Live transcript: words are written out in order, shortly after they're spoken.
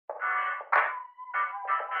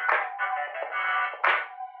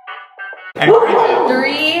And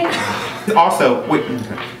Three. Also, wait,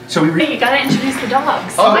 so we Hey, you gotta introduce the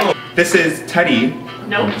dogs. Oh, this is Teddy. Nope.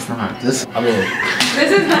 No, it's not. This is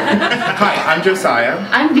Hi, I'm Josiah.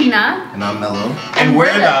 I'm Vina. and I'm Mello. And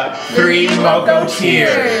we're the three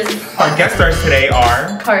MOCOTEERS. Our guest stars today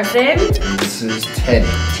are Carson. And this is Teddy.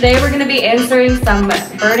 Today we're gonna be answering some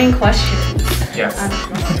burning questions. Yes.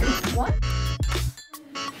 What?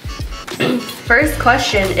 First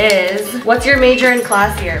question is, what's your major in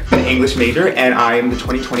class here? an English major, and I am the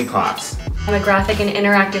 2020 class. I'm a graphic and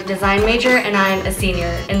interactive design major, and I'm a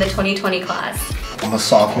senior in the 2020 class. I'm a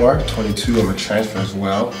sophomore, 22. I'm a transfer as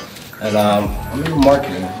well. And I'm in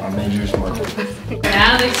marketing. My major is marketing.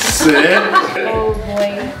 Sit. Oh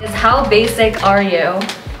boy. How basic are you?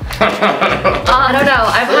 I don't know.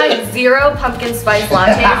 I've had 0 pumpkin spice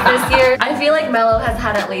lattes this year. I feel like Mello has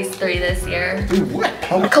had at least 3 this year. Dude, what?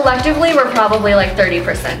 Collectively, we're probably like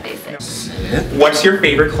 30% basic. Sit. What's your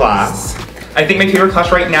favorite class? I think my favorite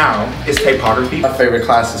class right now is typography. My favorite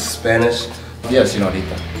class is Spanish. Yes,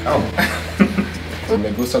 señorita. Oh.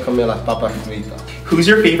 Me gusta comer las papas fritas. Who's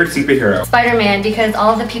your favorite superhero? Spider-Man, because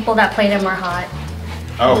all the people that played him were hot.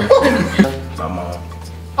 Oh. My mom.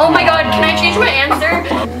 Oh my god, can I change my answer?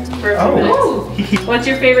 Oh. What's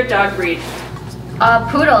your favorite dog breed?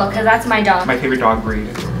 Poodle, because that's my dog. My favorite dog breed.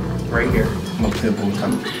 Right here. I'm a pit bull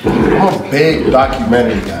type. I'm a big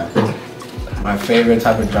documentary guy. My favorite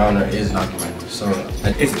type of genre is documentary. So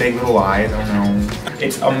It's Big Little Lies, I don't know.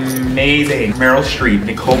 It's amazing. Meryl Streep,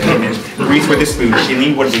 Nicole Kidman, Reese Witherspoon,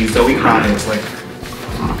 Shailene Woodley, Zoe Kravitz, like,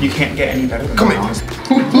 you can't get any better than that, honestly.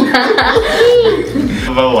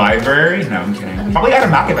 The library? No, I'm kidding. Probably at a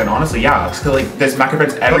Mac event, honestly, yeah. It's 'cause, like, there's Mac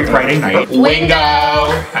events every Friday night.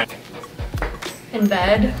 Wingo! In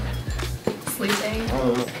bed, sleeping,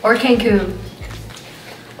 or Cancun.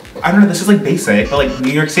 I don't know, this is like basic, but like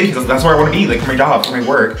New York City, because that's where I want to be, like for my job, for my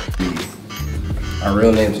work. my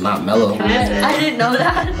real name's not Mello. I didn't know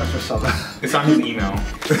that. That's for something. It's on his email.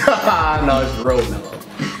 No, it's real Mello.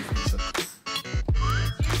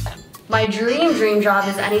 My dream job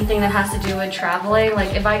is anything that has to do with traveling.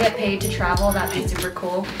 Like if I get paid to travel, that'd be super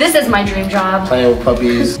cool. This is my dream job. Playing with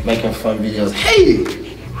puppies, making fun videos. Hey!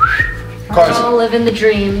 Carson. All living the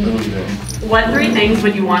dream. What 3 things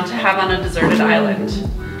would you want to have on a deserted island?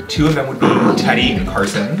 2 of them would be Teddy and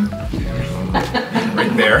Carson.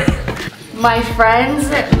 Right there. My friends,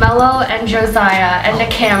 Mello and Josiah, and a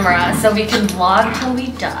camera, so we can vlog till we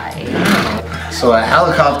die. So a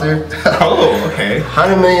helicopter. Oh, okay.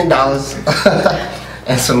 $100 million.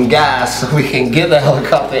 And some gas so we can get the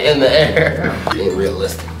helicopter in the air. Being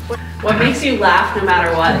realistic. What makes you laugh no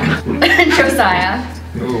matter what? Josiah.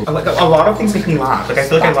 Ooh. Like a lot of things make me laugh. Like I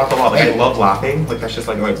feel like I laugh a lot. Like I love laughing. Like that's just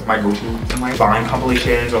like my go-to. My Vine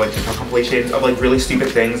compilations or like TikTok compilations of like really stupid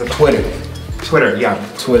things. Twitter. Twitter, yeah.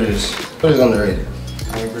 Twitter's underrated.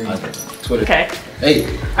 I agree. Twitter. Okay. Hey.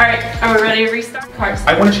 Alright, are we ready to restart? Carson.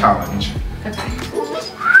 I want a challenge. Okay.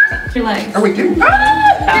 Your legs. Are we doing? Go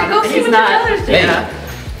see He's what not. the others do. Yeah.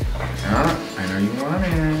 I know you want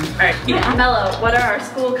it. Alright. Yeah. Mello, what are our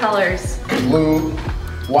school colors? Blue,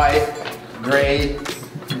 white, gray,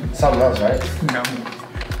 something else, right? No.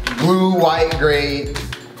 Blue, white, gray.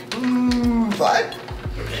 What?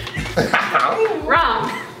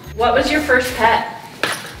 Wrong. What was your first pet?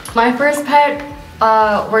 My first pet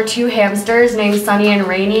were 2 hamsters named Sunny and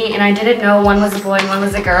Rainy, and I didn't know one was a boy and one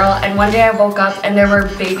was a girl. And one day I woke up and there were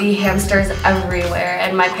baby hamsters everywhere,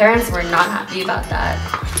 and my parents were not happy about that.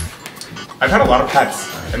 I've had a lot of pets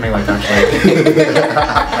in my life actually.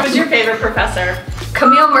 Who's your favorite professor?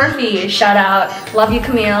 Camille Murphy, shout out. Love you,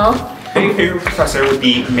 Camille. My favorite professor would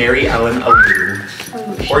be Mary Ellen Alou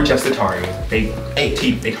or Jess Atari. They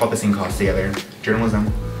taught the same class together.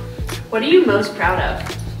 Journalism. What are you most proud of?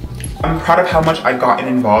 I'm proud of how much I've gotten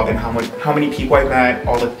involved and how many people I've met,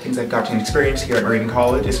 all the things I've got to experience here at Moravian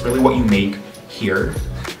College. It's really what you make here,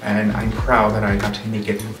 and I'm proud that I got to make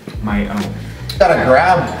it my own. Gotta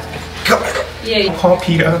grab. Yeah. Call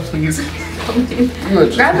PETA, please.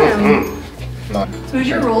 Grab him. No. Who's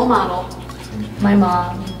your role model? My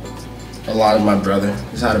mom. A lot of my brother.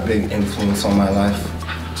 He's had a big influence on my life.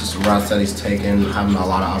 Just the routes that he's taken, having a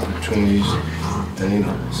lot of opportunities. And you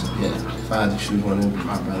know, so yeah, if I had to choose one, it would be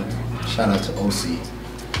my brother. Shout out to OC.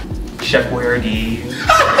 Chef Warrior D.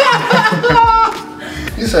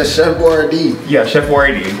 You said Chef Warrior D. Yeah, Chef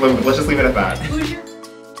Warrior D. Let's just leave it at that. Who's your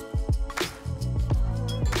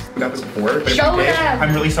We got this before, but if Show we did, them.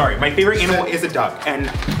 I'm really sorry. My favorite animal is a duck, and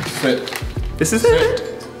Sit. this is it.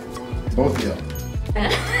 Both of y'all.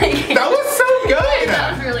 That was so good.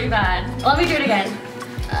 That was really bad. Let me do it again.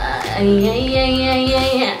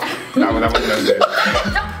 That one was good.